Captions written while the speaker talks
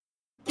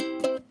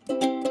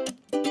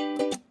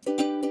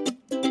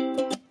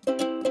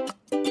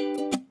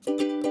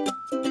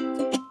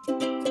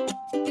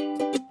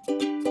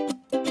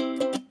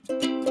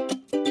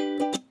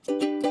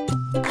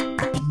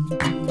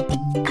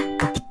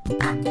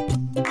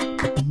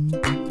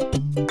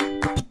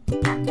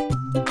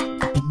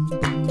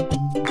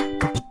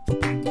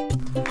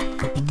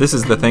This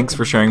is the Thanks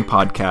for Sharing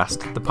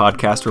podcast, the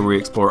podcast where we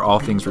explore all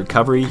things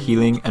recovery,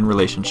 healing, and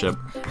relationship.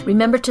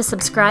 Remember to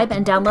subscribe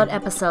and download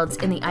episodes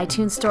in the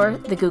iTunes Store,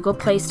 the Google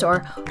Play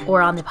Store,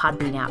 or on the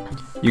Podbean app.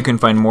 You can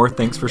find more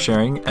Thanks for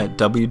Sharing at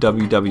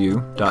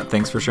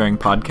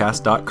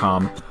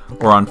www.thanksforsharingpodcast.com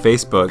or on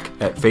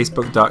Facebook at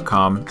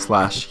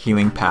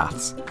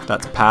facebook.com/healingpaths.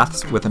 That's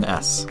paths with an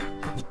S.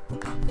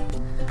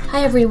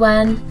 Hi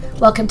everyone,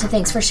 welcome to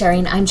Thanks for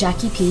Sharing. I'm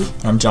Jackie P.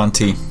 I'm John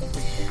T.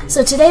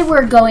 So today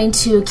we're going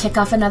to kick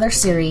off another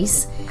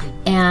series,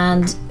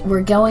 and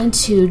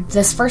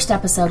this first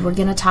episode, we're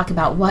going to talk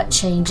about what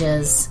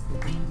changes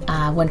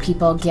when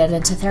people get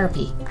into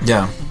therapy.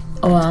 Yeah.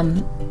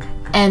 And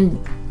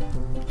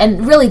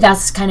really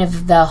that's kind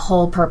of the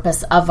whole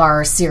purpose of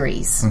our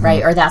series, mm-hmm.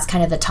 right? Or that's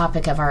kind of the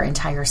topic of our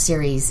entire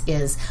series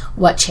is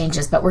what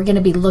changes, but we're going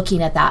to be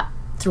looking at that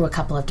through a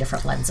couple of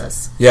different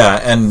lenses. Yeah,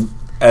 and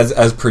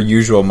As per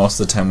usual, most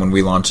of the time when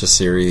we launch a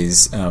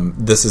series,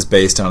 this is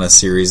based on a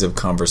series of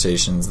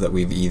conversations that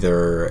we've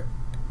either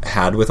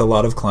had with a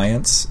lot of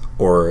clients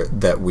or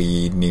that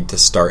we need to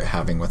start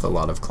having with a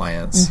lot of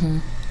clients.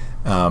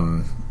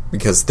 Mm-hmm.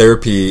 Because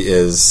therapy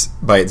is,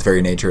 by its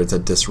very nature, it's a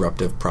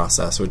disruptive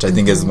process, which I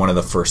think is one of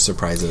the first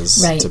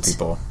surprises to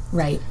people.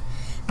 Right.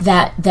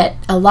 That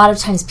a lot of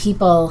times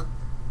people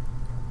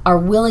are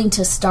willing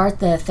to start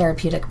the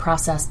therapeutic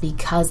process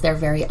because they're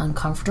very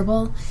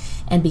uncomfortable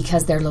and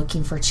because they're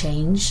looking for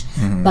change.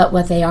 Mm-hmm. But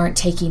what they aren't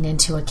taking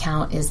into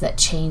account is that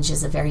change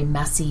is a very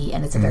messy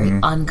and it's a very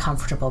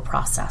uncomfortable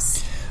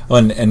process.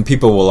 Well, and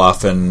people will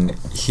often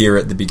hear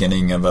at the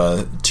beginning of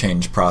a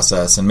change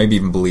process, and maybe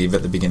even believe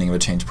at the beginning of a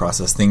change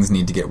process, things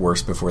need to get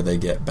worse before they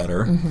get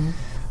better. Mm-hmm.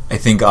 I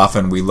think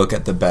often we look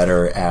at the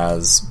better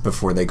as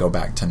before they go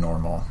back to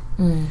normal.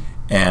 Mm.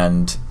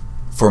 And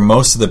for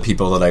most of the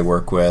people that I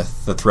work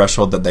with, the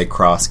threshold that they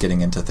cross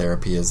getting into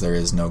therapy is there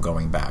is no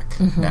going back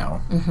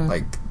now. Mm-hmm.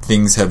 Like,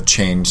 things have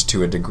changed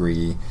to a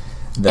degree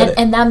that...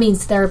 And that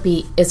means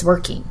therapy is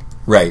working.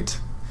 Right.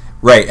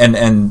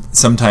 And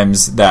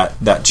sometimes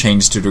that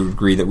changed to a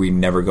degree that we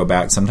never go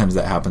back. Sometimes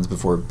that happens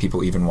before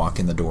people even walk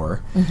in the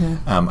door.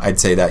 Mm-hmm.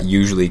 I'd say that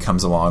usually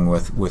comes along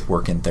with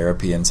work in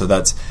therapy. And so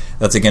that's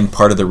again,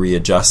 part of the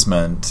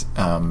readjustment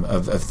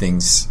of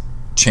things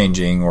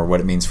changing, or what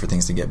it means for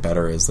things to get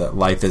better, is that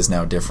life is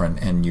now different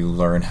and you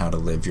learn how to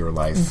live your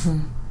life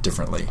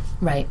differently.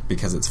 Right.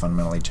 Because it's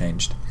fundamentally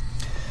changed.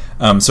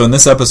 So in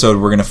this episode,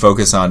 we're going to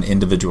focus on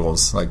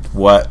individuals, like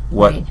what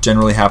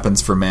generally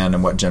happens for men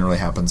and what generally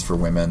happens for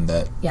women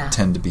that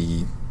tend to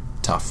be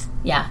tough.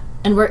 Yeah.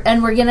 And we're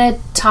going to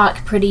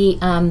talk pretty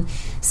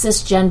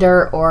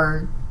cisgender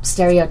or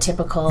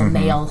stereotypical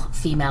male,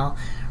 female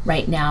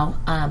right now.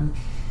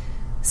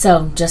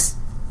 So just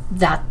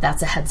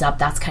that's a heads up.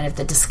 That's kind of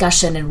the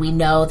discussion, and we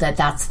know that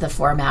that's the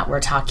format we're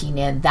talking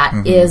in.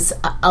 That is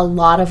a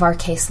lot of our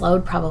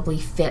caseload probably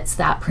fits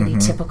that pretty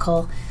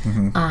typical.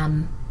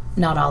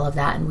 Not all of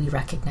that, and we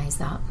recognize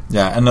that.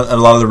 Yeah, and a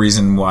lot of the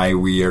reason why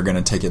we are going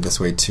to take it this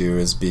way too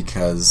is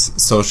because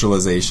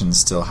socialization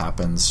still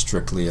happens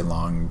strictly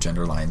along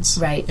gender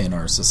lines in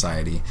our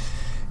society.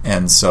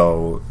 And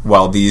so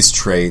while these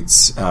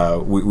traits,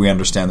 we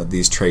understand that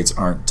these traits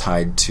aren't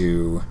tied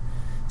to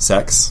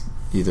sex,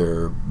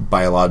 either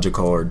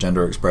biological or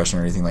gender expression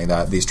or anything like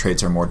that. These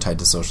traits are more tied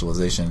to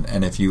socialization.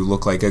 And if you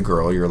look like a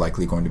girl, you're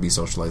likely going to be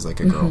socialized like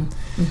a girl.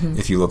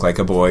 If you look like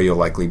a boy, you'll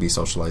likely be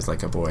socialized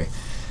like a boy.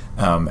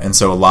 And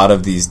so a lot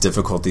of these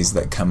difficulties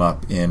that come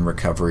up in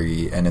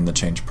recovery and in the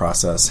change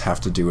process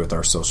have to do with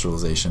our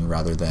socialization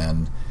rather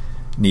than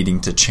needing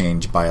to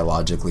change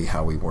biologically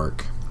how we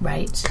work.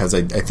 Right. Because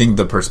I think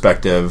the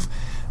perspective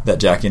that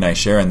Jackie and I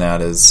share in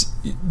that is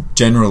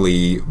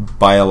generally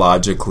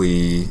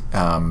biologically...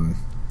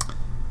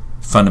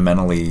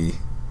 fundamentally,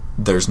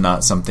 there's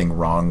not something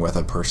wrong with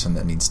a person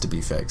that needs to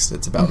be fixed.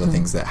 It's about the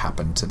things that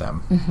happened to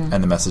them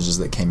and the messages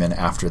that came in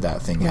after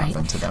that thing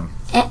happened to them.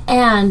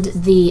 And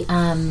the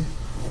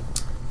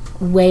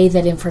way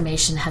that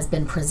information has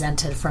been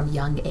presented from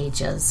young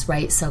ages,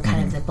 right? So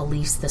kind of the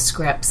beliefs, the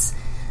scripts,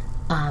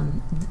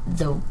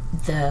 the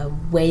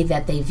way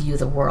that they view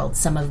the world,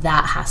 some of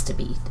that has to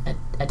be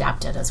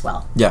adapted as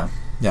well. Yeah.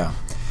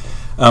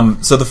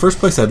 So the first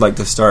place I'd like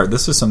to start,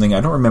 this is something,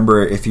 I don't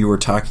remember if you were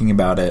talking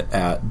about it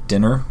at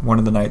dinner one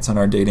of the nights on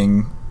our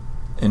Dating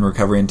in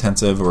Recovery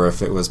Intensive, or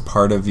if it was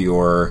part of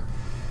your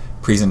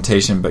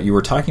presentation, but you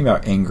were talking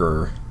about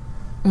anger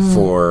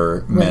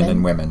for men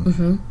and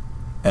women.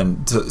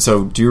 And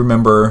so do you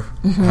remember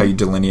how you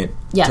delineate?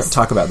 Yes.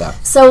 Talk about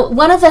that. So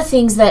one of the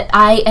things that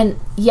and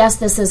yes,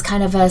 this is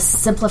kind of a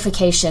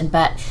simplification,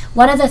 but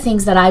one of the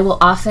things that I will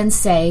often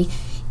say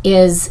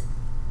is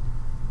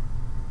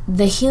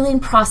the healing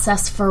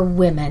process for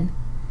women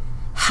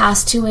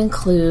has to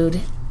include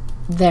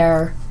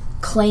their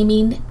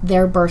claiming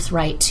their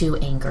birthright to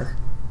anger.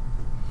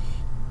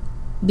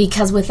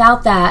 Because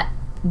without that,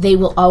 they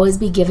will always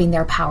be giving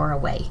their power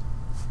away.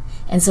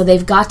 And so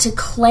they've got to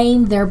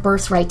claim their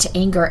birthright to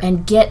anger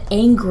and get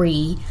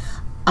angry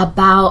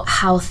about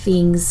how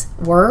things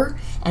were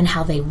and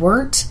how they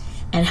weren't.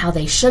 and how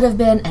they should have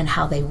been and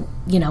how they,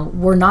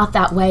 were not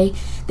that way.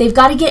 They've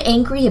got to get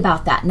angry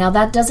about that. Now,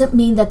 that doesn't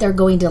mean that they're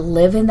going to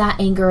live in that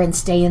anger and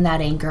stay in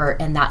that anger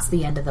and that's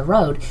the end of the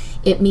road.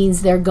 It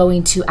means they're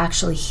going to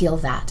actually heal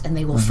that and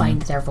they will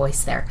find their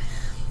voice there.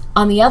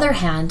 On the other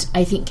hand,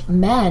 I think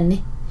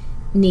men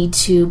need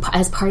to,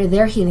 as part of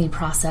their healing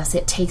process,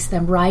 it takes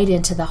them right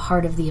into the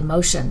heart of the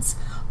emotions,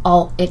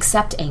 all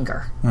except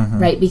anger,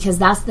 right? Because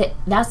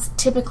that's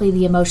typically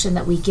the emotion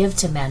that we give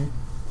to men.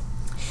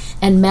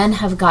 And men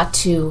have got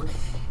to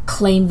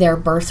claim their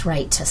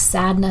birthright to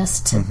sadness,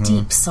 to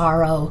deep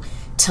sorrow,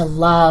 to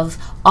love,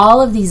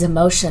 all of these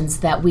emotions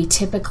that we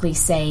typically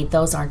say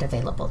those aren't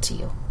available to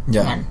you.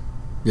 Yeah. Men.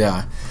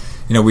 Yeah.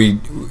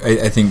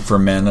 I think for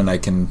men, and I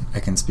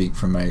can speak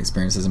from my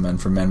experience as a man,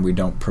 for men, we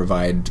don't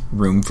provide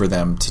room for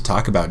them to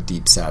talk about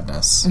deep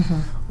sadness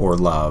or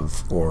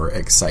love or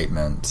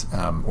excitement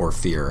or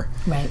fear.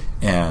 Right.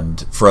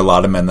 And for a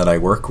lot of men that I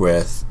work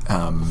with,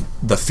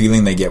 the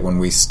feeling they get when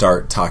we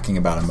start talking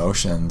about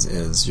emotions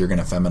is, you're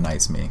going to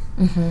feminize me.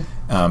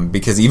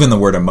 Because even the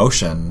word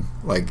emotion,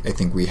 I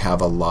think we have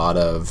a lot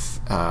of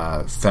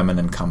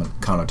feminine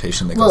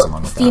connotation that goes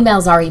along with that.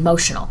 Females are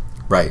emotional.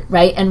 Right.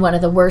 Right? And one of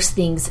the worst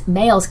things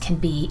males can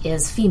be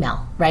is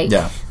female, right?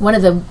 Yeah. One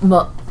of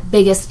the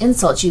biggest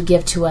insults you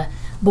give to a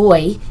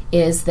boy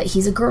is that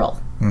he's a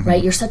girl,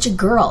 right? You're such a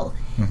girl.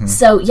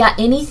 So,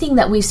 anything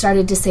that we've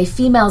started to say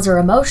females are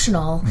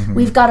emotional,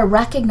 we've got to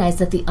recognize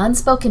that the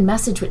unspoken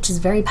message, which is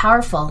very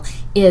powerful,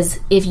 is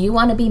if you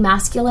want to be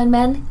masculine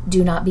men,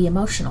 do not be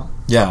emotional.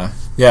 Yeah.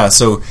 Yeah.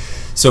 So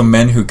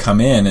men who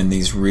come in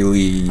these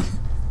really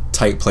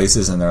tight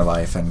places in their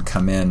life and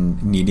come in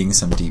needing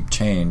some deep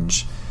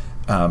change,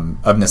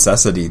 of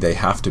necessity, they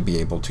have to be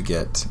able to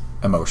get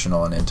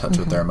emotional and in touch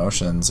with their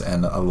emotions.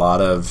 And a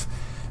lot of,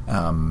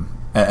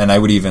 and I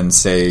would even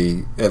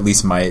say, at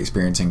least my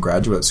experience in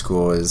graduate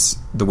school, is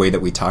the way that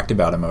we talked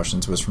about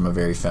emotions was from a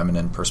very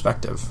feminine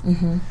perspective.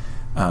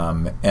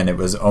 And it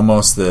was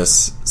almost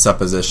this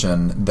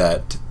supposition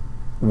that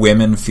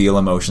women feel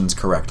emotions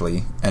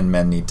correctly and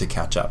men need to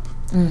catch up.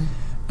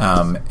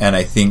 And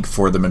I think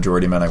for the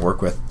majority of men I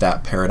work with,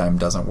 that paradigm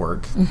doesn't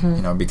work,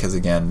 because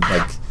again,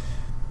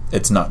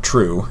 it's not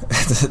true.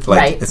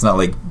 Right. It's not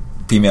like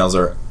females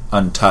are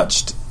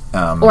untouched.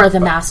 Or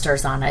the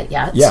masters on it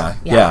yet.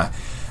 Yeah.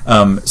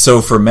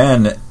 So for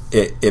men,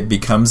 it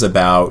becomes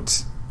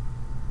about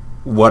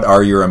what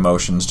are your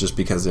emotions just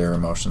because they're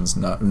emotions,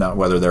 not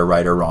whether they're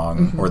right or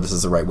wrong, or this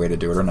is the right way to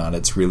do it or not.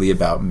 It's really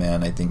about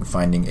men, I think,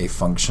 finding a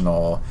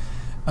functional,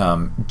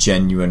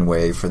 genuine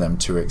way for them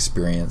to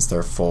experience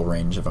their full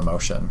range of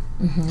emotion.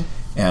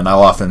 And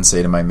I'll often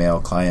say to my male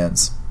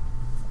clients,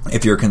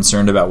 if you're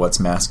concerned about what's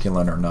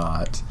masculine or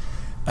not,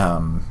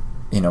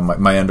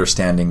 my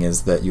understanding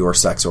is that your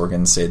sex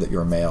organs say that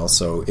you're male.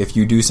 So if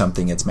you do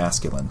something, it's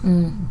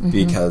masculine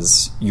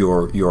because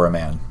you're a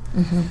man.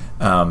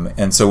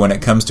 And so when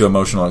it comes to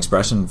emotional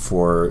expression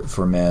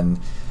for men,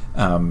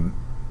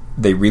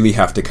 they really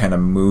have to kind of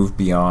move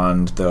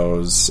beyond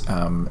those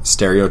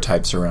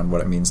stereotypes around what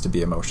it means to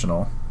be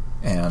emotional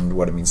and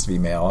what it means to be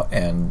male,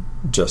 and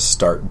just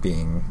start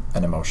being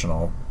an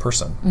emotional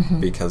person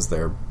because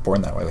they're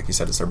born that way. Like you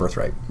said, it's their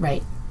birthright.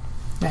 Right.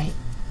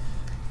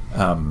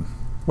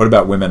 What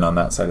about women on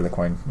that side of the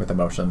coin with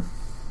emotion?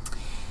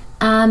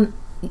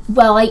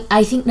 Well,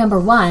 I think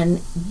number one,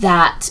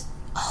 that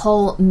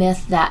whole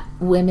myth that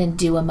women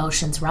do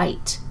emotions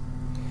right.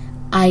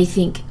 I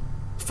think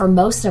for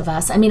most of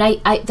us,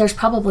 there's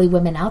probably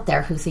women out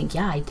there who think,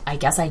 I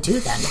guess I do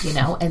then,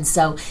 and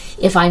so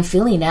if I'm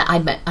feeling it,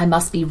 I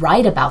must be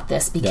right about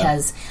this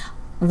because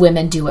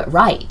women do it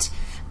right.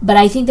 But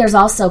I think there's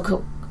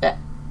also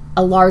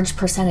a large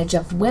percentage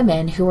of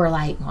women who are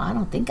like, well, I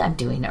don't think I'm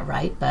doing it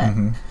right, but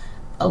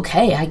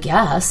okay, I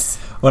guess.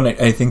 Well,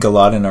 I think a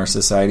lot in our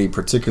society,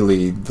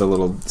 particularly the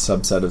little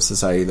subset of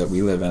society that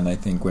we live in, I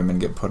think women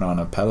get put on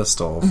a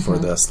pedestal for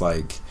this,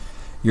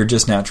 you're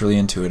just naturally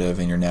intuitive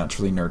and you're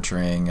naturally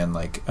nurturing and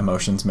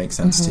emotions make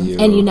sense to you.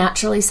 And you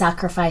naturally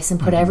sacrifice and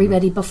put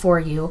everybody before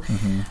you.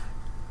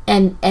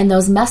 And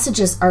those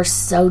messages are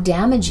so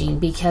damaging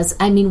because,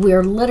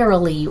 we're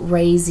literally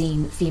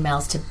raising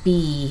females to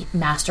be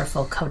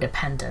masterful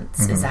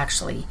codependents is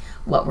actually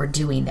what we're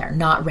doing there,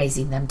 not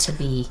raising them to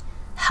be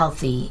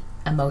healthy,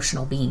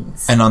 emotional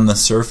beings. And on the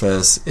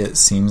surface, it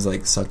seems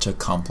like such a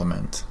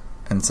compliment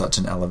and such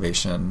an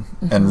elevation.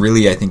 And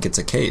really, I think it's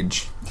a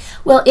cage.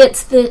 Well,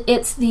 it's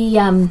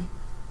the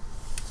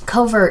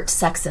covert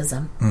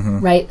sexism,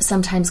 right?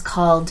 Sometimes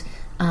called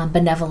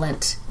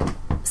benevolent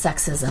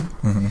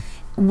sexism,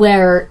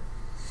 where,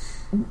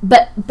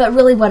 but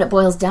really, what it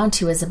boils down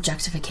to is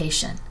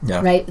objectification,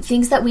 right?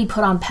 Things that we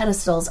put on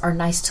pedestals are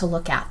nice to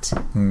look at,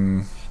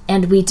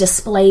 and we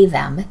display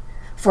them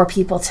for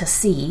people to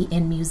see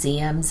in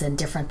museums and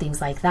different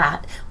things like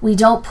that.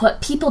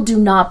 People do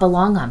not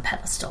belong on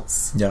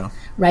pedestals.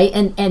 Right?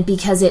 And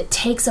because it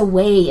takes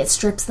away, it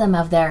strips them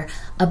of their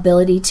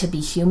ability to be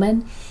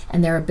human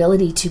and their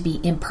ability to be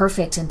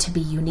imperfect and to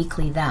be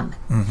uniquely them.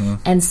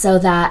 And so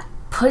that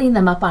putting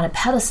them up on a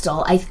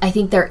pedestal, I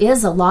think there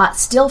is a lot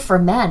still for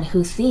men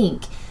who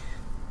think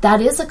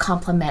that is a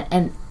compliment,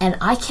 and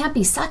I can't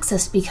be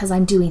sexist because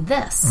I'm doing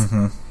this.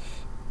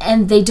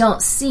 And they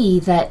don't see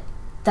that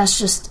that's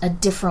just a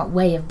different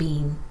way of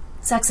being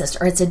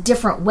sexist, or it's a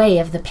different way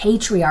of the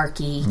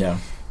patriarchy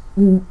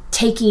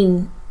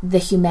taking the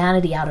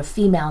humanity out of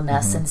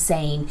femaleness and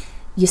saying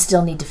you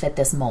still need to fit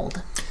this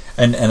mold.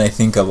 And I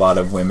think a lot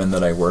of women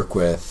that I work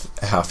with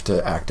have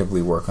to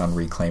actively work on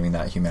reclaiming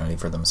that humanity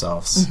for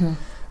themselves.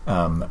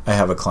 I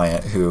have a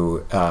client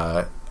who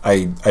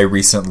I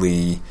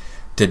recently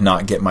did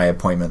not get my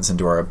appointments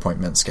into our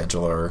appointment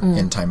scheduler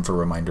in time for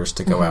reminders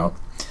to go out.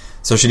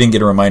 So she didn't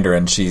get a reminder,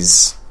 and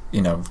she's,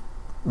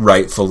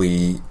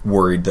 rightfully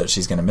worried that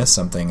she's going to miss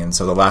something. And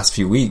so the last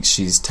few weeks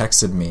she's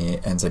texted me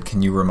and said,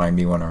 can you remind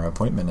me when our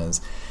appointment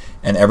is?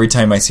 And every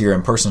time I see her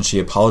in person, she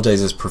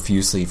apologizes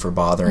profusely for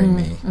bothering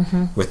me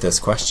with this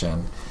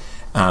question.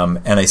 And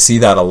I see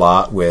that a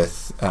lot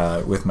with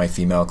my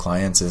female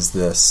clients, is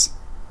this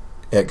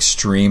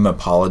extreme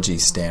apology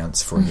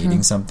stance for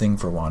needing something,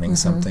 for wanting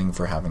something,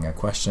 for having a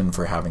question,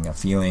 for having a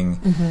feeling.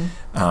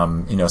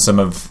 Some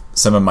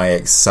of my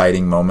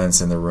exciting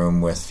moments in the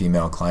room with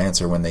female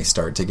clients are when they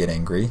start to get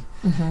angry.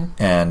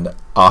 And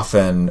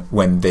often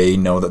when they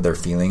know that they're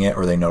feeling it,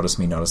 or they notice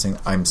me noticing,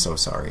 I'm so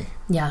sorry.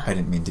 Yeah. I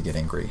didn't mean to get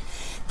angry.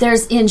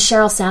 There's, in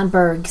Sheryl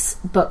Sandberg's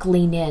book,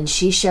 Lean In,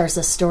 she shares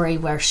a story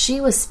where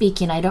she was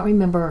speaking, I don't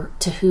remember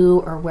to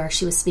who or where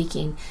she was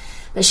speaking,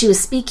 but she was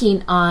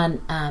speaking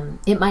on,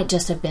 it might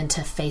just have been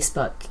to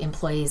Facebook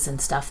employees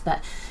and stuff,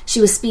 but she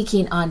was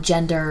speaking on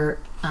gender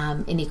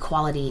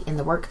inequality in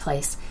the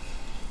workplace.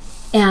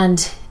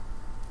 And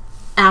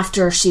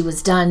after she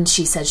was done,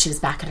 she said she was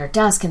back at her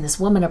desk, and this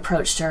woman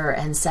approached her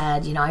and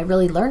said, I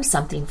really learned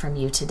something from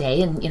you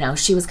today. And,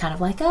 she was kind of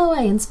like, oh,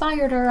 I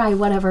inspired her,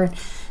 whatever.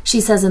 She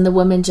says, and the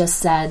woman just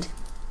said,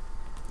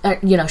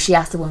 she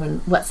asked the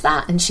woman, what's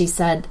that? And she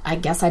said, I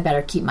guess I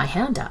better keep my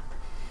hand up.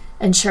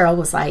 And Sheryl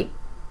was like,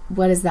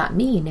 what does that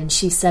mean? And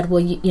she said, well,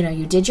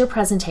 you did your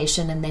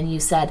presentation, and then you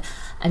said,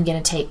 I'm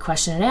going to take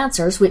question and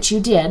answers, which you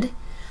did.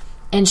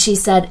 And she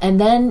said, and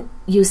then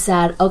you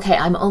said, okay,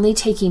 I'm only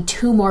taking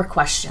 2 more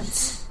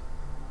questions.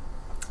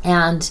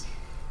 And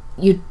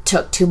you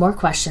took 2 more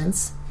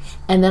questions,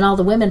 and then all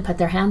the women put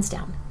their hands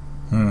down.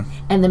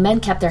 And the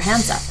men kept their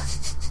hands up.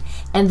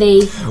 And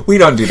we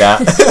don't do that.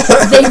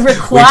 They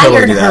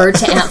required her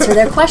to answer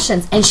their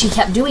questions, and she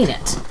kept doing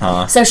it.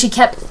 So she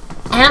kept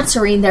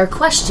answering their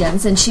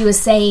questions, and she was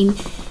saying,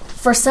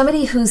 for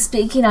somebody who's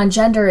speaking on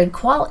gender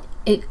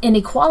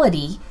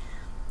inequality,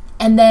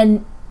 and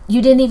then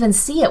you didn't even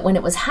see it when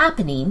it was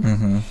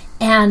happening,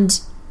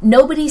 and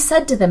nobody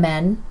said to the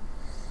men,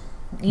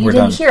 you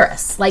didn't hear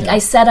us. I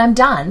said, I'm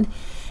done.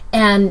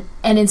 And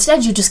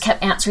instead you just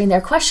kept answering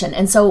their question.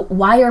 And so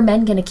why are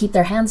men going to keep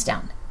their hands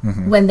down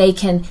when they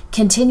can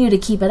continue to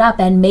keep it up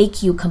and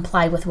make you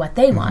comply with what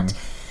they want?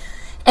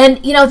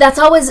 And, that's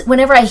always,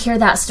 whenever I hear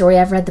that story,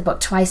 I've read the book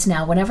twice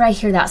now, whenever I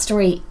hear that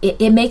story,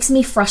 it makes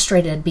me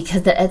frustrated,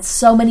 because it's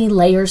so many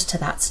layers to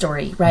that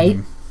story, right?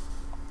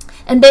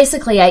 And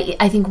basically,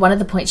 I think one of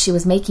the points she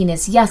was making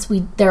is, yes,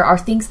 there are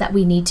things that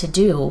we need to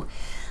do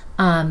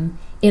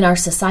in our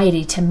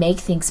society to make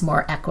things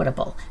more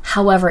equitable.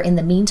 However, in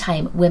the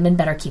meantime, women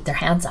better keep their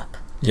hands up.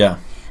 Yeah.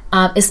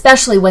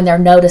 Especially when they're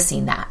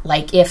noticing that.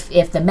 Like,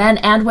 if the men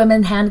and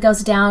women hand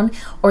goes down,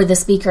 or the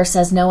speaker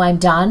says, no, I'm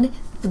done,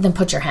 then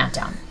put your hand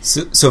down.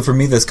 So for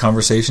me, this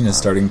conversation is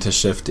starting to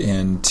shift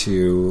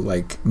into,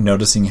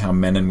 noticing how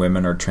men and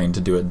women are trained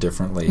to do it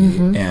differently.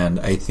 And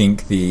I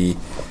think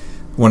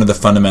one of the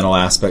fundamental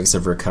aspects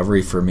of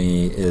recovery for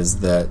me is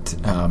that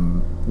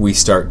we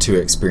start to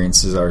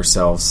experience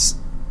ourselves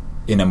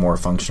in a more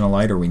functional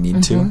light, or we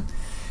need to.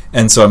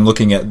 And so I'm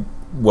looking at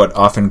what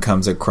often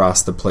comes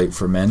across the plate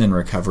for men in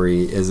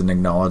recovery is an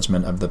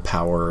acknowledgement of the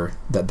power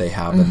that they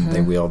have and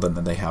they wield, and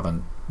that they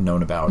haven't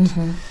known about.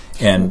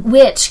 And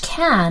which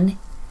can,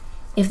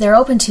 if they're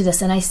open to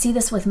this, and I see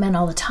this with men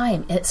all the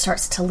time, it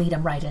starts to lead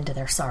them right into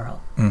their sorrow.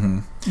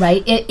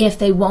 Right? If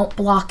they won't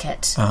block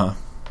it.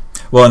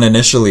 Well, and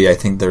initially I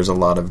think there's a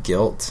lot of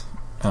guilt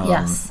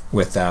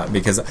with that,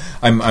 because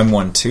I'm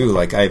one too.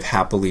 I've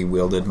happily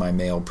wielded my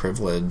male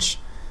privilege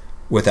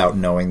without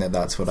knowing that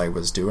that's what I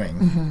was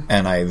doing.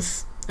 And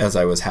as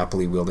I was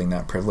happily wielding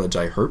that privilege,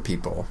 I hurt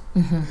people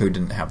who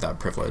didn't have that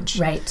privilege.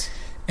 Right.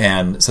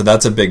 And so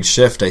that's a big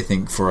shift, I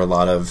think, for a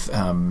lot of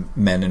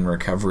men in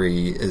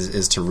recovery,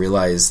 is to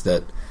realize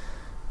that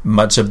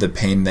much of the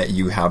pain that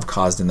you have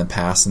caused in the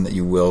past, and that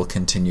you will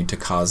continue to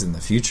cause in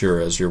the future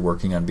as you're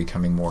working on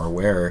becoming more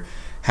aware,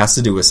 has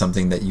to do with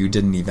something that you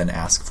didn't even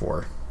ask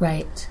for.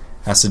 Right.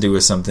 Has to do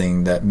with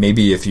something that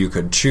maybe if you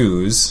could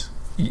choose,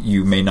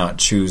 you may not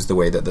choose the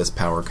way that this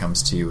power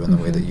comes to you and the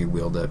way that you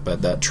wield it.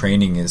 But that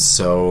training is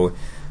so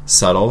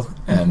subtle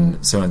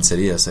and so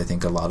insidious. I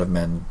think a lot of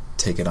men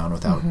take it on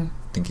without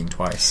thinking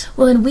twice.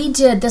 Well, and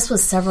this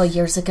was several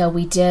years ago,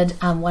 we did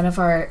one of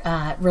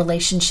our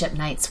relationship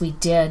nights,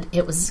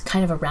 it was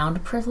kind of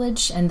around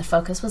privilege, and the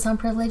focus was on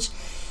privilege.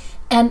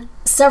 And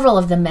several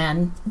of the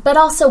men, but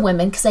also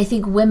women, because I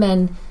think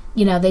women,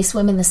 they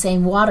swim in the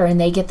same water and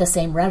they get the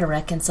same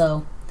rhetoric. And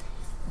so,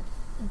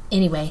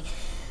 anyway,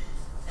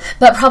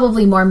 But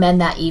probably more men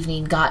that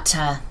evening got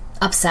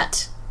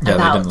upset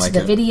about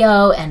the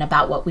video and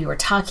about what we were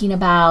talking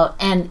about.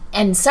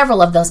 And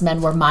several of those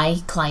men were my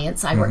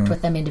clients. I worked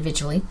with them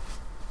individually.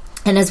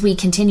 And as we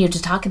continued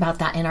to talk about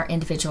that in our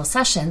individual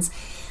sessions,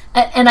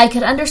 and I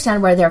could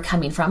understand where they're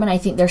coming from, and I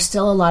think there's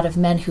still a lot of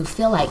men who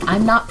feel like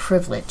I'm not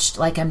privileged,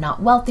 like I'm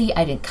not wealthy,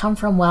 I didn't come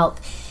from wealth.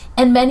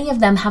 And many of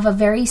them have a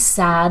very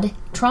sad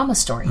trauma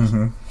story.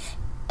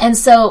 And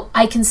so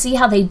I can see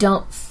how they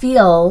don't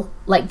feel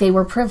like they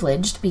were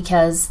privileged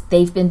because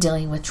they've been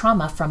dealing with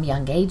trauma from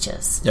young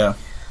ages. Yeah.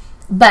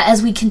 But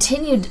as we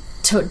continued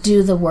to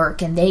do the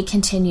work and they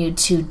continued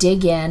to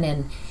dig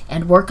in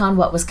and work on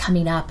what was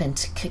coming up and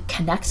to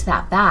connect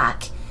that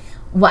back,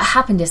 what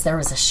happened is there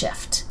was a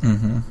shift.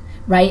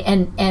 Right?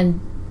 And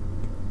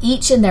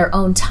each in their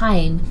own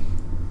time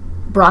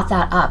brought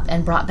that up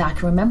and brought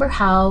back, remember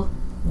how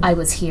I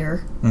was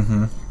here?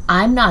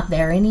 I'm not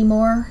there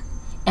anymore.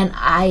 And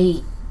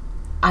I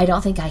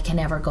don't think I can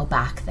ever go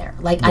back there.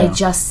 Like, I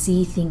just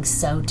see things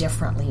so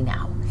differently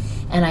now.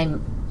 And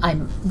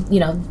I'm,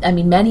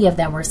 many of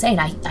them were saying,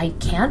 I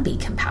can be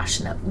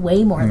compassionate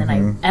way more than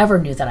I ever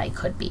knew that I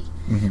could be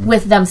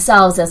with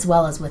themselves as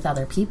well as with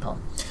other people.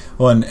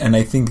 Well, and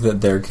I think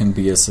that there can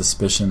be a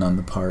suspicion on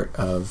the part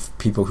of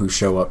people who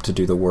show up to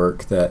do the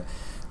work that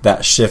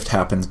shift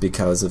happens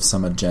because of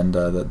some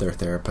agenda that their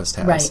therapist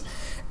has. Right.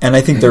 And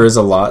I think there is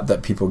a lot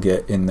that people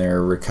get in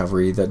their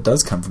recovery that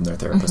does come from their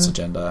therapist's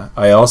agenda.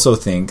 I also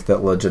think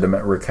that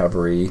legitimate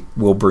recovery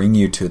will bring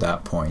you to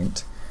that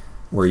point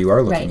where you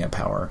are looking at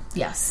power.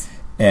 Yes.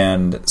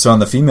 And so on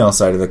the female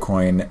side of the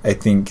coin, I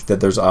think that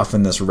there's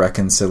often this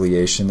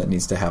reconciliation that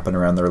needs to happen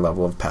around their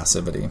level of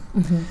passivity.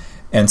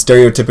 And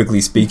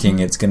stereotypically speaking,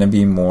 it's going to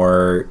be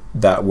more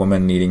that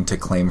woman needing to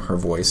claim her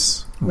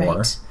voice more.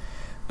 Right.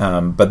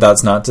 But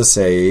that's not to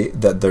say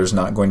that there's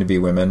not going to be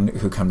women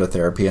who come to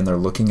therapy and they're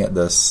looking at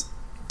this,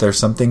 there's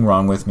something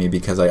wrong with me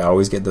because I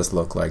always get this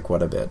look like,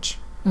 what a bitch.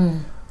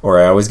 Or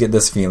I always get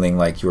this feeling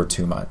like you're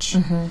too much.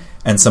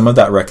 And some of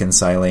that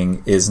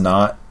reconciling is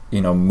not,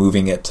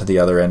 moving it to the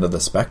other end of the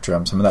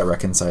spectrum. Some of that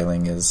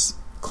reconciling is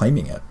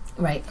claiming it.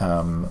 Right.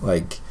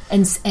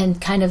 And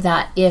kind of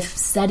that, if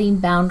setting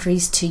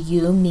boundaries to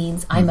you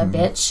means I'm a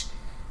bitch,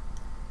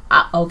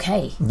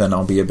 okay. Then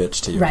I'll be a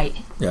bitch to you. Right.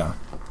 Yeah.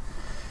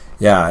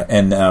 Yeah,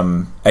 and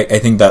I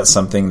think that's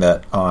something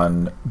that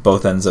on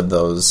both ends of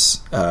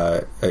those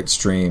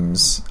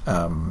extremes,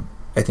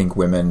 I think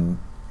women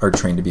are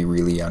trained to be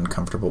really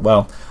uncomfortable.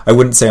 Well, I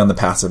wouldn't say on the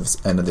passive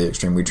end of the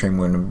extreme. We train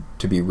women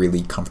to be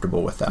really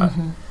comfortable with that.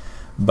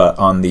 But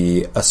on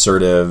the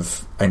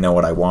assertive, I know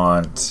what I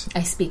want.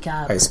 I speak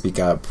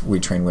up. We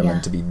train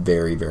women to be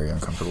very, very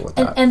uncomfortable with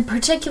that. And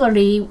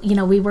particularly,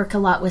 we work a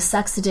lot with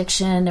sex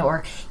addiction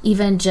or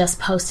even just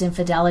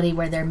post-infidelity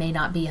where there may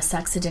not be a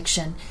sex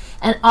addiction.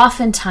 And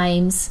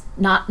oftentimes,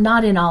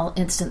 not in all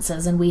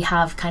instances, and we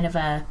have kind of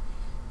a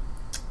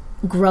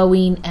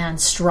growing and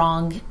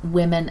strong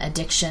women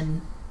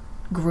addiction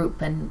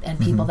group and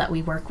people that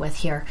we work with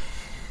here.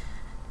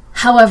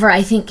 However,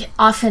 I think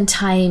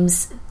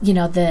oftentimes,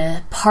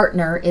 the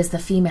partner is the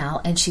female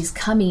and she's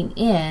coming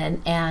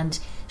in and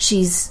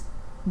she's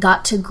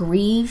got to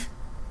grieve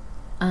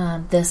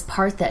this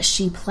part that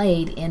she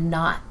played in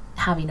not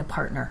having a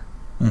partner.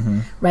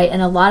 Right?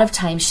 And a lot of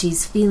times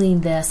she's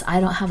feeling this, I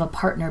don't have a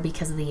partner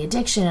because of the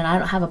addiction and I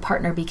don't have a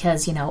partner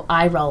because,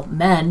 I roll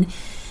men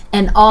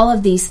and all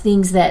of these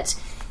things that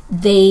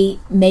they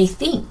may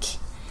think.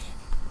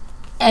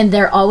 And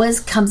there always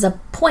comes a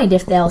point,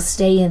 if they'll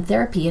stay in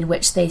therapy, in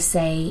which they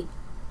say,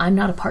 I'm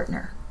not a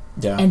partner.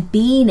 Yeah. And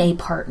being a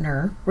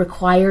partner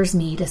requires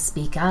me to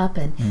speak up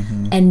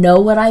and know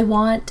what I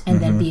want and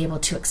then be able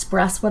to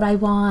express what I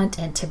want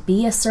and to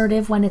be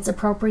assertive when it's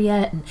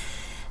appropriate and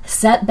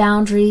set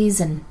boundaries.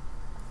 And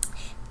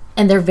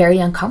they're very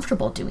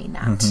uncomfortable doing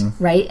that,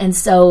 right? And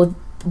so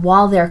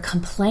while they're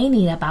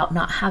complaining about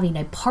not having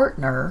a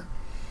partner,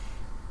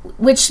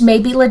 which may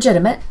be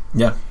legitimate,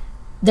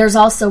 there's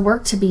also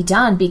work to be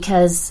done,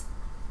 because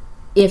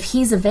if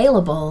he's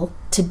available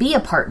to be a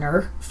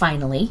partner,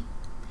 finally,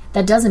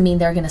 that doesn't mean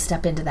they're going to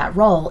step into that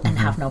role and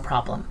have no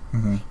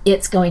problem.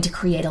 It's going to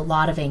create a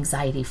lot of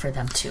anxiety for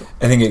them too.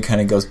 I think it kind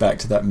of goes back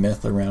to that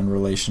myth around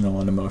relational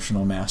and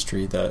emotional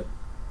mastery that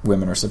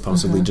women are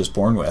supposedly just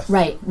born with.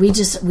 Right. We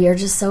are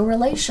just so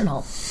relational.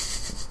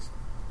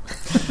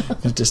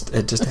 It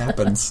just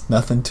happens.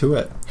 Nothing to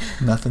it.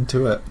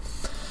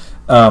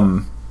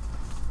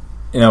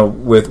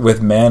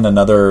 With men,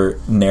 another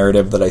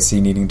narrative that I see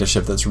needing to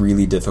shift that's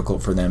really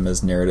difficult for them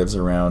is narratives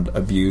around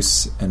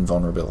abuse and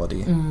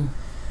vulnerability.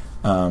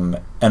 And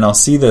I'll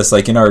see this,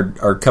 like in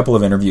our couple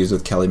of interviews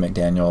with Kelly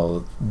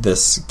McDaniel,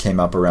 this came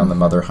up around the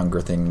mother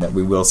hunger thing, that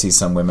we will see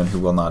some women who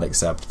will not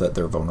accept that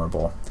they're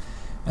vulnerable,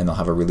 and they'll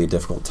have a really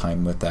difficult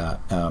time with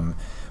that.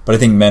 But I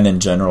think men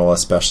in general,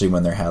 especially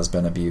when there has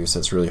been abuse,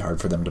 it's really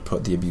hard for them to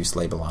put the abuse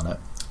label on it.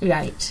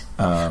 Right.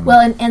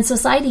 And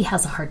society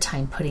has a hard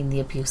time putting the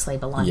abuse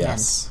label on men.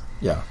 Yes.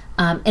 Yeah.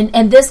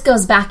 And this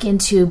goes back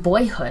into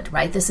boyhood,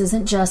 right? This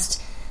isn't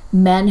just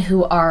men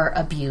who are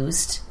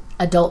abused.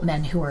 adult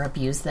men who are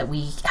abused that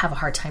we have a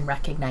hard time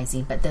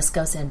recognizing, but this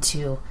goes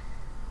into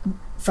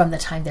from the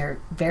time they're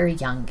very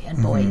young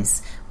and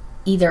boys.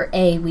 Either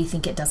A, we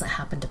think it doesn't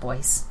happen to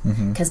boys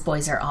because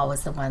boys are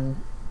always the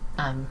one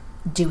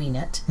doing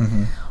it,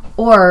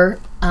 or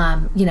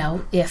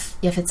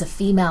if it's a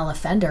female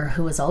offender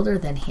who is older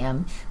than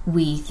him,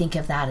 we think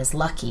of that as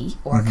lucky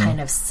or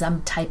kind of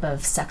some type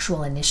of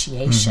sexual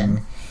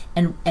initiation,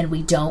 and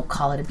we don't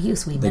call it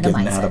abuse. We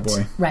minimize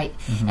it, right?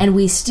 And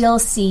we still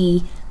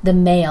see the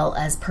male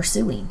as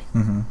pursuing.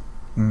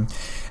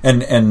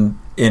 And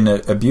in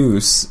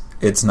abuse,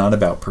 it's not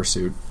about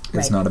pursuit.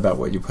 It's not about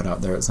what you put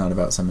out there. It's not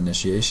about some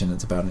initiation.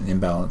 It's about an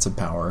imbalance of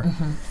power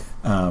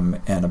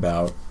and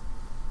about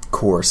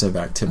coercive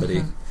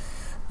activity.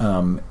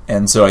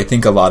 And so I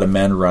think a lot of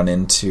men run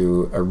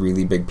into a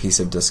really big piece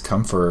of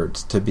discomfort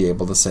to be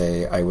able to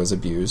say, I was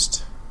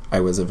abused.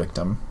 I was a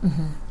victim.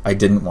 I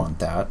didn't want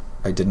that.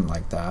 I didn't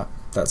like that.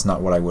 That's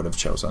not what I would have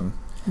chosen.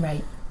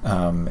 Right.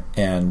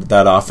 And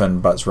that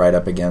often butts right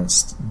up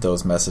against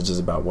those messages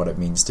about what it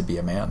means to be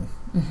a man.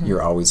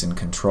 You're always in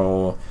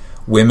control.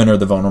 Women are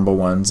the vulnerable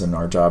ones, and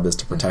our job is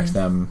to protect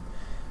them.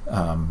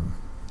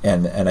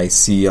 And I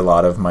see a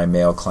lot of my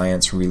male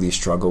clients really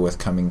struggle with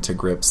coming to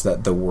grips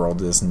that the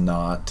world is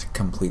not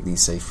completely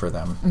safe for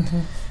them.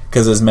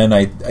 Because as men,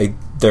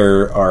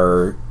 there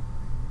are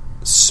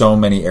so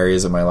many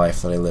areas of my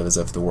life that I live as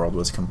if the world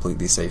was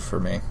completely safe for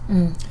me.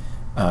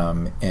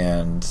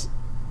 And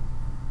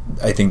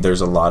I think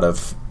there's a lot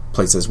of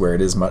places where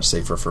it is much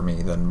safer for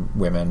me than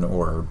women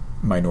or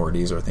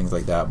minorities or things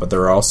like that. But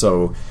there are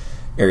also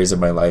areas of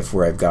my life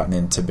where I've gotten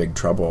into big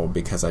trouble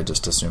because I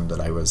just assumed that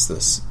I was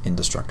this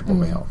indestructible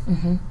male.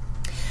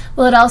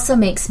 Well, it also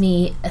makes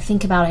me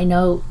think about, I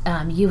know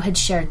you had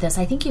shared this,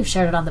 I think you've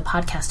shared it on the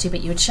podcast too,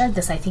 but you had shared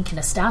this, I think, in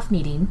a staff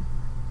meeting.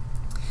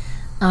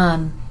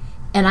 And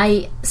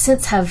I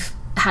since have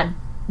had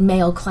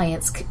male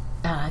clients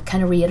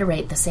kind of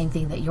reiterate the same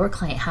thing that your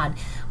client had,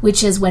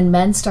 which is when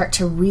men start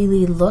to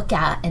really look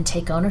at and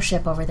take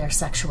ownership over their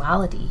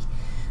sexuality.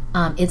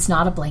 It's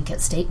not a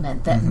blanket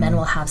statement that men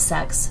will have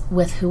sex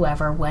with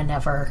whoever,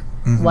 whenever,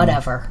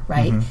 whatever,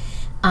 right?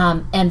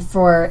 And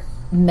for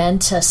men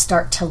to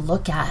start to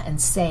look at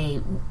and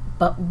say,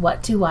 but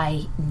what do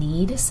I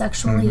need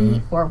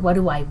sexually? Or what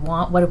do I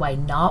want? What do I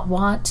not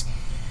want?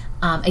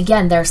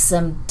 Again, there's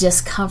some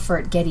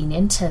discomfort getting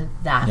into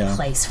that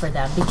place for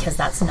them because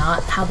that's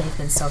not how they've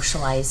been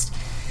socialized.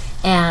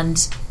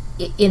 And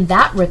in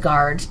that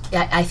regard,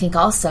 I think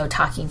also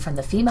talking from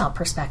the female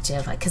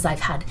perspective, because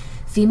I've had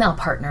female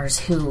partners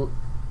who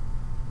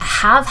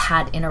have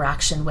had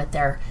interaction with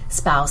their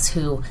spouse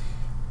who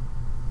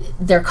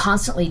they're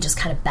constantly just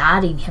kind of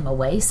batting him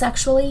away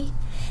sexually,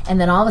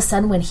 and then all of a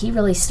sudden when he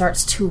really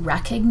starts to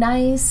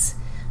recognize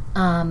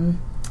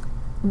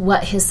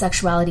what his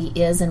sexuality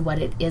is and what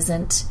it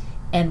isn't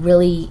and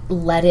really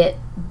let it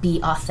be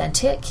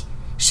authentic,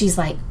 she's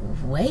like,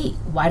 wait,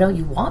 why don't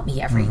you want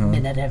me every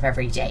minute of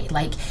every day?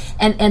 Like,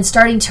 and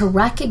starting to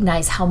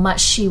recognize how much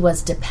she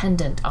was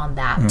dependent on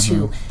that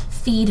to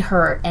feed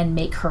her and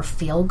make her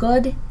feel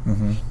good,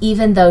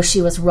 even though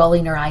she was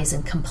rolling her eyes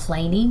and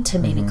complaining to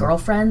maybe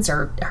girlfriends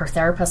or her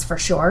therapist for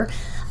sure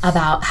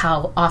about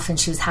how often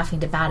she was having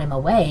to bat him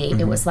away.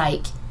 It was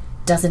like,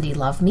 doesn't he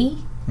love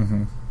me?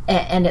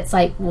 And it's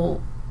like,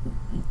 well,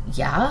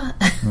 yeah.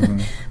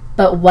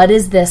 But what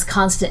is this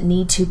constant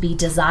need to be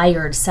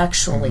desired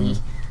sexually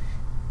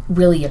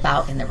really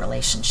about in the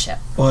relationship?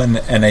 Well,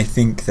 and I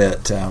think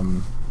that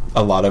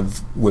a lot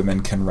of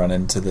women can run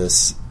into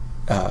this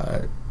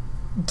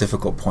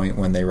difficult point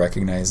when they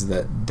recognize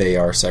that they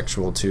are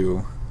sexual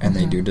too and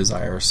they do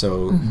desire.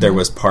 So there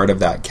was part of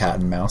that cat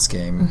and mouse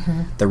game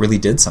that really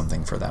did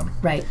something for them.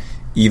 Right.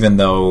 Even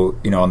though,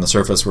 on the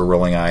surface we're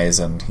rolling eyes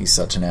and he's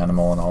such an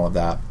animal and all of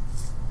that,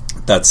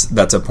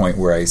 that's a point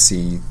where I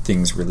see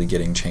things really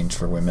getting changed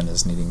for women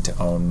as needing to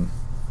own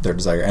their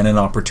desire and an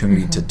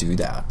opportunity to do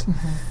that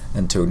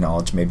and to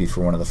acknowledge maybe for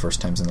one of the first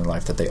times in their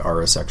life that they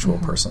are a sexual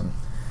person.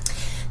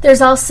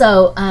 There's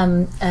also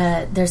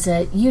there's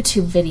a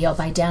YouTube video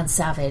by Dan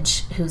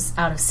Savage, who's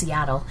out of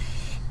Seattle,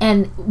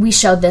 and we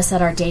showed this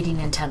at our dating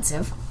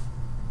intensive,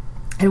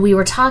 and we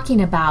were talking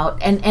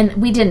about, and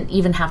we didn't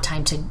even have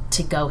time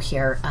to go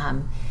here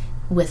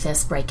with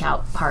this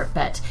breakout part,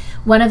 but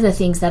one of the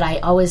things that I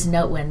always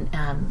note when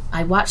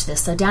I watch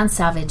this, so Dan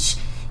Savage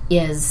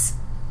is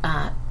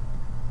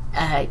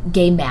a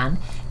gay man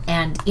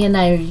and in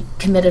a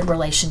committed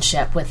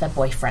relationship with a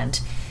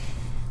boyfriend.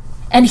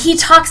 And he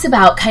talks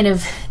about kind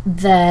of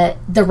the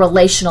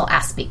relational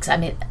aspects. I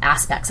mean,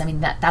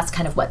 that's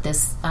kind of what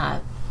this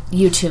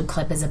YouTube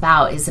clip is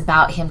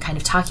about him kind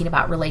of talking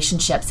about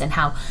relationships and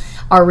how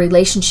our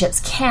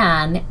relationships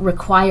can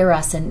require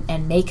us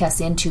and make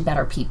us into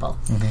better people.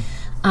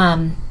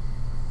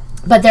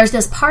 But there's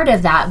this part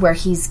of that where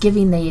he's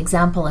giving the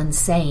example and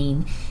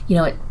saying,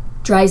 it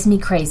drives me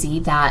crazy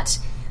that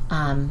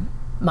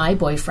my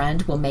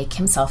boyfriend will make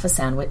himself a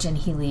sandwich and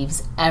he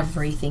leaves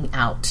everything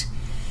out.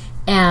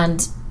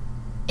 And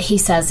he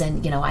says,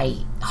 and I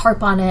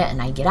harp on it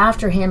and I get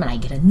after him and I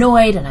get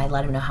annoyed and I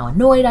let him know how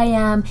annoyed I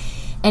am.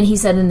 And he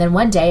said, and then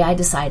one day I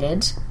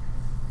decided,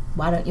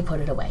 why don't you put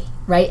it away,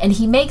 right? And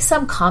he makes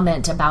some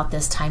comment about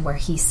this time where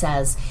he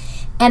says,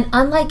 and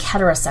unlike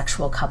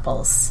heterosexual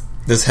couples,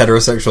 this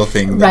heterosexual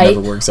thing that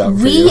never works out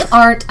for you. We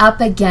aren't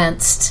up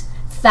against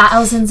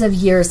thousands of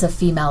years of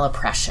female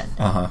oppression.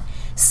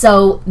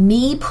 So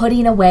me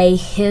putting away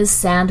his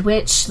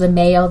sandwich, the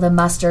mayo, the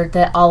mustard,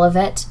 all of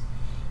it,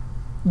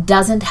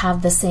 doesn't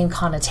have the same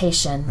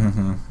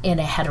connotation in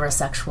a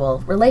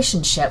heterosexual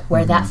relationship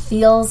where that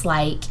feels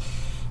like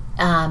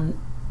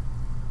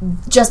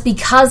just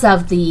because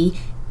of the,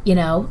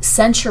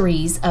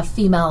 centuries of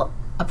female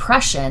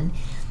oppression,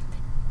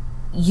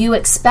 you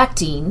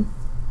expecting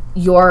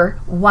your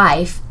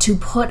wife to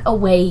put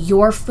away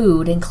your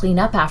food and clean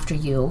up after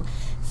you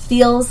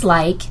feels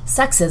like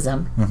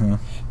sexism.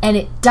 And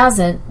it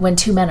doesn't when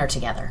two men are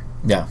together.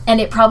 Yeah. And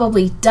it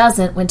probably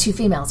doesn't when two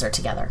females are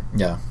together.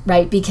 Yeah.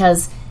 Right?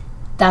 Because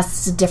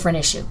that's a different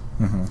issue.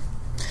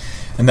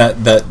 And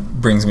that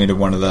brings me to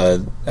one of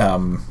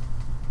the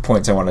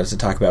points I wanted to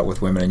talk about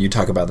with women, and you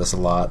talk about this a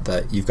lot,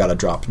 that you've got to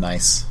drop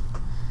nice.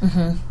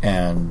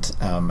 And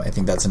I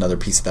think that's another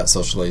piece of that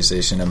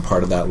socialization, and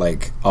part of that,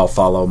 like, I'll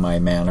follow my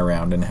man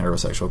around in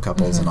heterosexual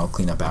couples and I'll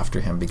clean up after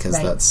him because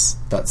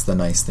that's the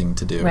nice thing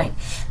to do. Right.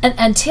 And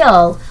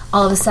until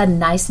all of a sudden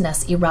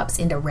niceness erupts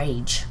into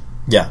rage.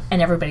 Yeah.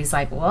 And everybody's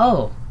like,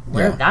 whoa,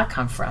 where did that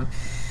come from?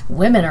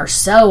 Women are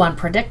so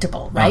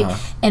unpredictable, right?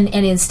 And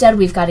instead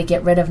we've got to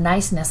get rid of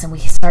niceness and we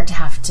start to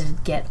have to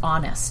get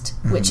honest,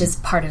 which is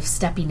part of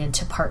stepping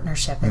into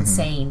partnership and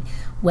saying,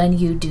 when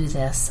you do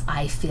this,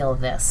 I feel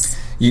this.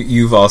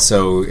 You've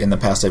also, in the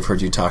past, I've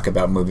heard you talk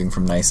about moving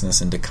from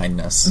niceness into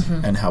kindness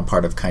and how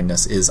part of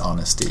kindness is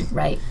honesty.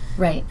 Right.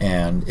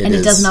 And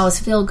it doesn't always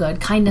feel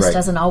good. Kindness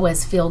doesn't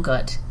always feel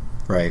good.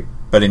 Right.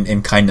 But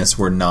in kindness,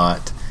 we're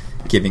not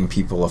giving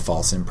people a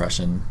false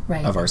impression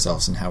of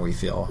ourselves and how we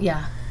feel.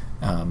 Yeah.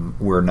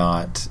 We're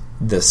not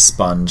this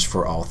sponge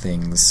for all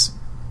things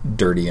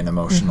dirty and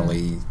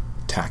emotionally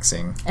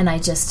taxing. And I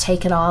just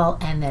take it all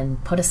and then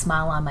put a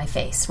smile on my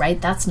face,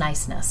 right? That's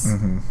niceness.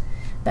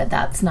 But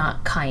that's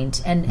not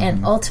kind.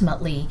 And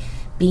ultimately,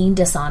 being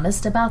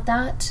dishonest about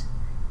that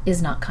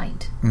is not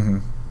kind.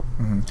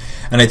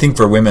 And I think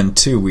for women,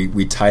 too,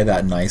 we tie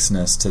that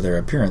niceness to their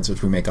appearance,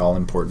 which we make all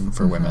important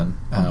for women.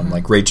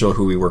 Like Rachel,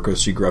 who we work with,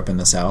 she grew up in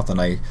the South,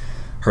 and I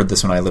heard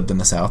this when I lived in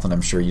the South, and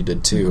I'm sure you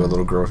did too. A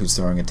little girl who's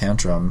throwing a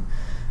tantrum,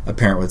 a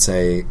parent would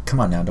say, come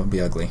on now, don't be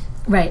ugly.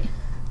 Right.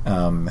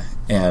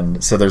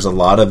 And so there's a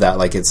lot of that.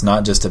 Like, it's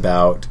not just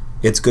about,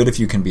 it's good if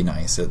you can be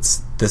nice.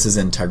 This is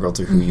integral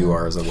to who you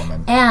are as a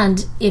woman.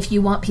 And if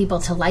you want people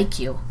to like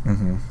you,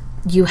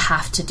 you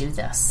have to do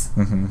this.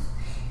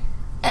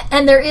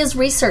 And there is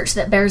research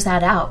that bears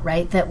that out,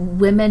 right? That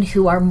women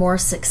who are more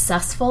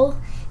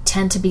successful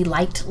tend to be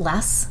liked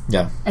less.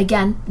 Yeah.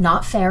 Again,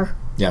 not fair.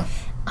 Yeah.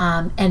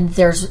 And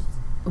there's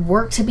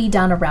work to be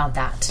done around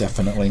that.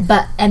 Definitely.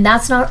 And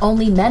that's not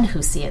only men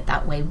who see it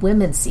that way.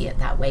 Women see it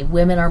that way.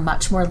 Women are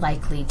much more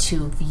likely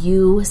to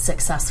view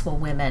successful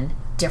women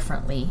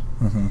differently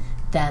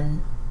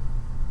than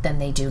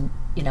they do,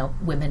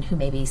 women who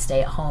maybe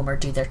stay at home or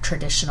do their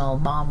traditional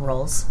mom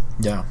roles.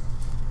 Yeah.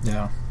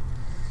 Yeah.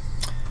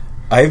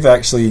 I've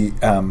actually,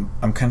 I'm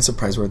kind of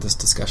surprised where this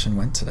discussion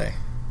went today.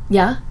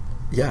 Yeah?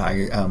 Yeah,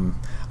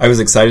 I was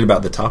excited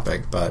about the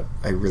topic, but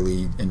I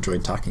really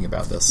enjoyed talking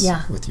about this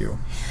with you.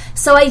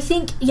 So I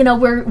think,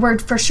 we're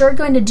for sure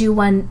going to do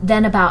one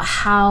then about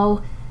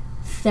how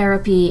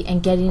therapy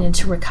and getting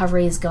into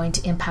recovery is going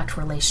to impact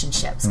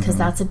relationships, because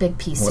that's a big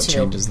piece what too.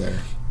 What changes there?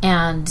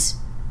 And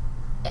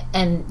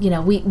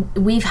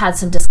we've had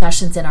some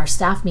discussions in our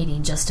staff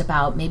meeting just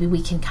about maybe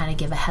we can kind of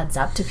give a heads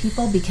up to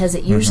people, because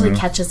it usually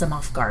catches them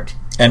off guard.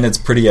 And it's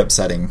pretty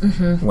upsetting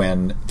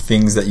when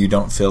things that you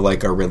don't feel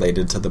like are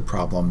related to the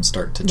problem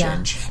start to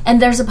change. And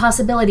there's a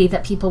possibility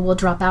that people will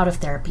drop out of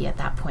therapy at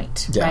that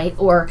point, right?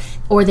 Or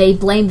they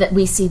blame that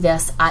we see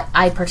this.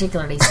 I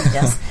particularly see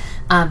this.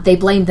 They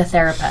blame the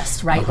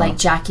therapist, right? Like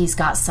Jackie's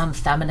got some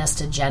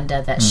feminist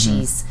agenda that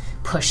she's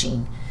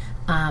pushing.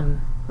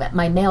 But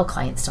my male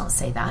clients don't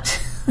say that.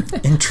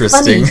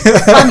 Interesting.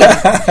 Funny.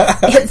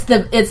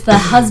 It's the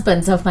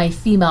husbands of my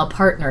female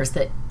partners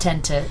that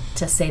tend to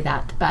say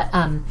that. But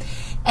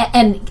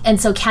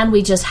and so can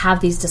we just have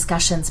these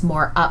discussions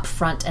more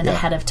upfront and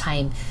ahead of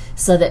time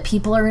so that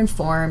people are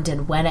informed,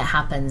 and when it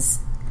happens,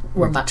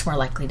 we're much more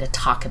likely to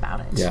talk about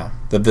it. Yeah.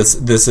 That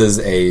this is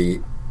a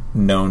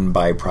known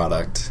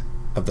byproduct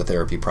of the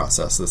therapy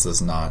process. This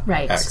is not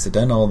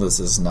accidental.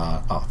 This is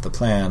not off the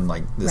plan.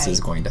 Like, this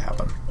is going to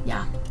happen.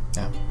 Yeah.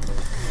 Yeah.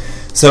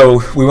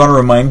 So we want to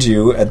remind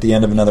you at the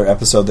end of another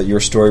episode that your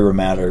story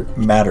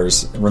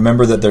matters.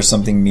 Remember that there's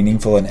something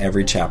meaningful in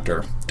every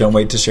chapter. Don't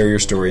wait to share your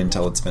story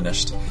until it's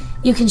finished.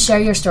 You can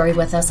share your story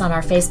with us on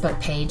our Facebook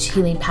page,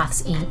 Healing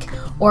Paths Inc.,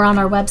 or on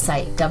our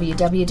website,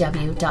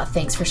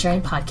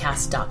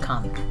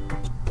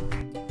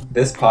 www.thanksforsharingpodcast.com.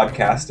 This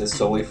podcast is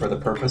solely for the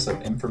purpose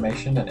of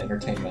information and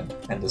entertainment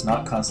and does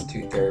not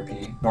constitute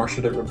therapy, nor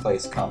should it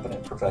replace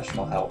competent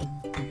professional help.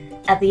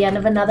 At the end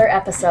of another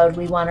episode,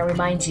 we want to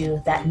remind you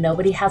that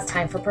nobody has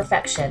time for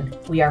perfection.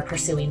 We are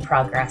pursuing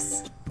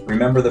progress.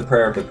 Remember the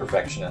prayer of the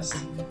perfectionist.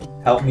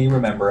 Help me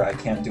remember I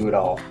can't do it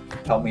all.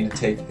 Help me to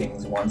take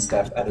things one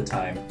step at a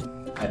time,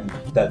 and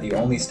that the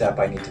only step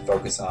I need to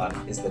focus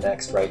on is the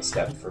next right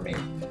step for me.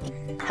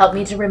 Help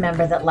me to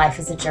remember that life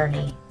is a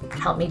journey.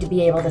 Help me to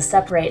be able to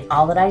separate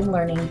all that I'm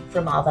learning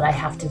from all that I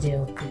have to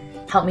do.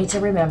 Help me to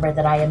remember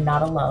that I am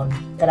not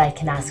alone, that I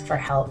can ask for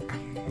help.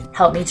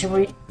 Help me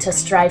to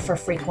strive for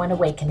frequent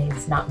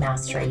awakenings, not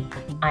mastery.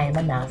 I am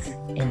enough.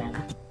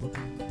 Amen.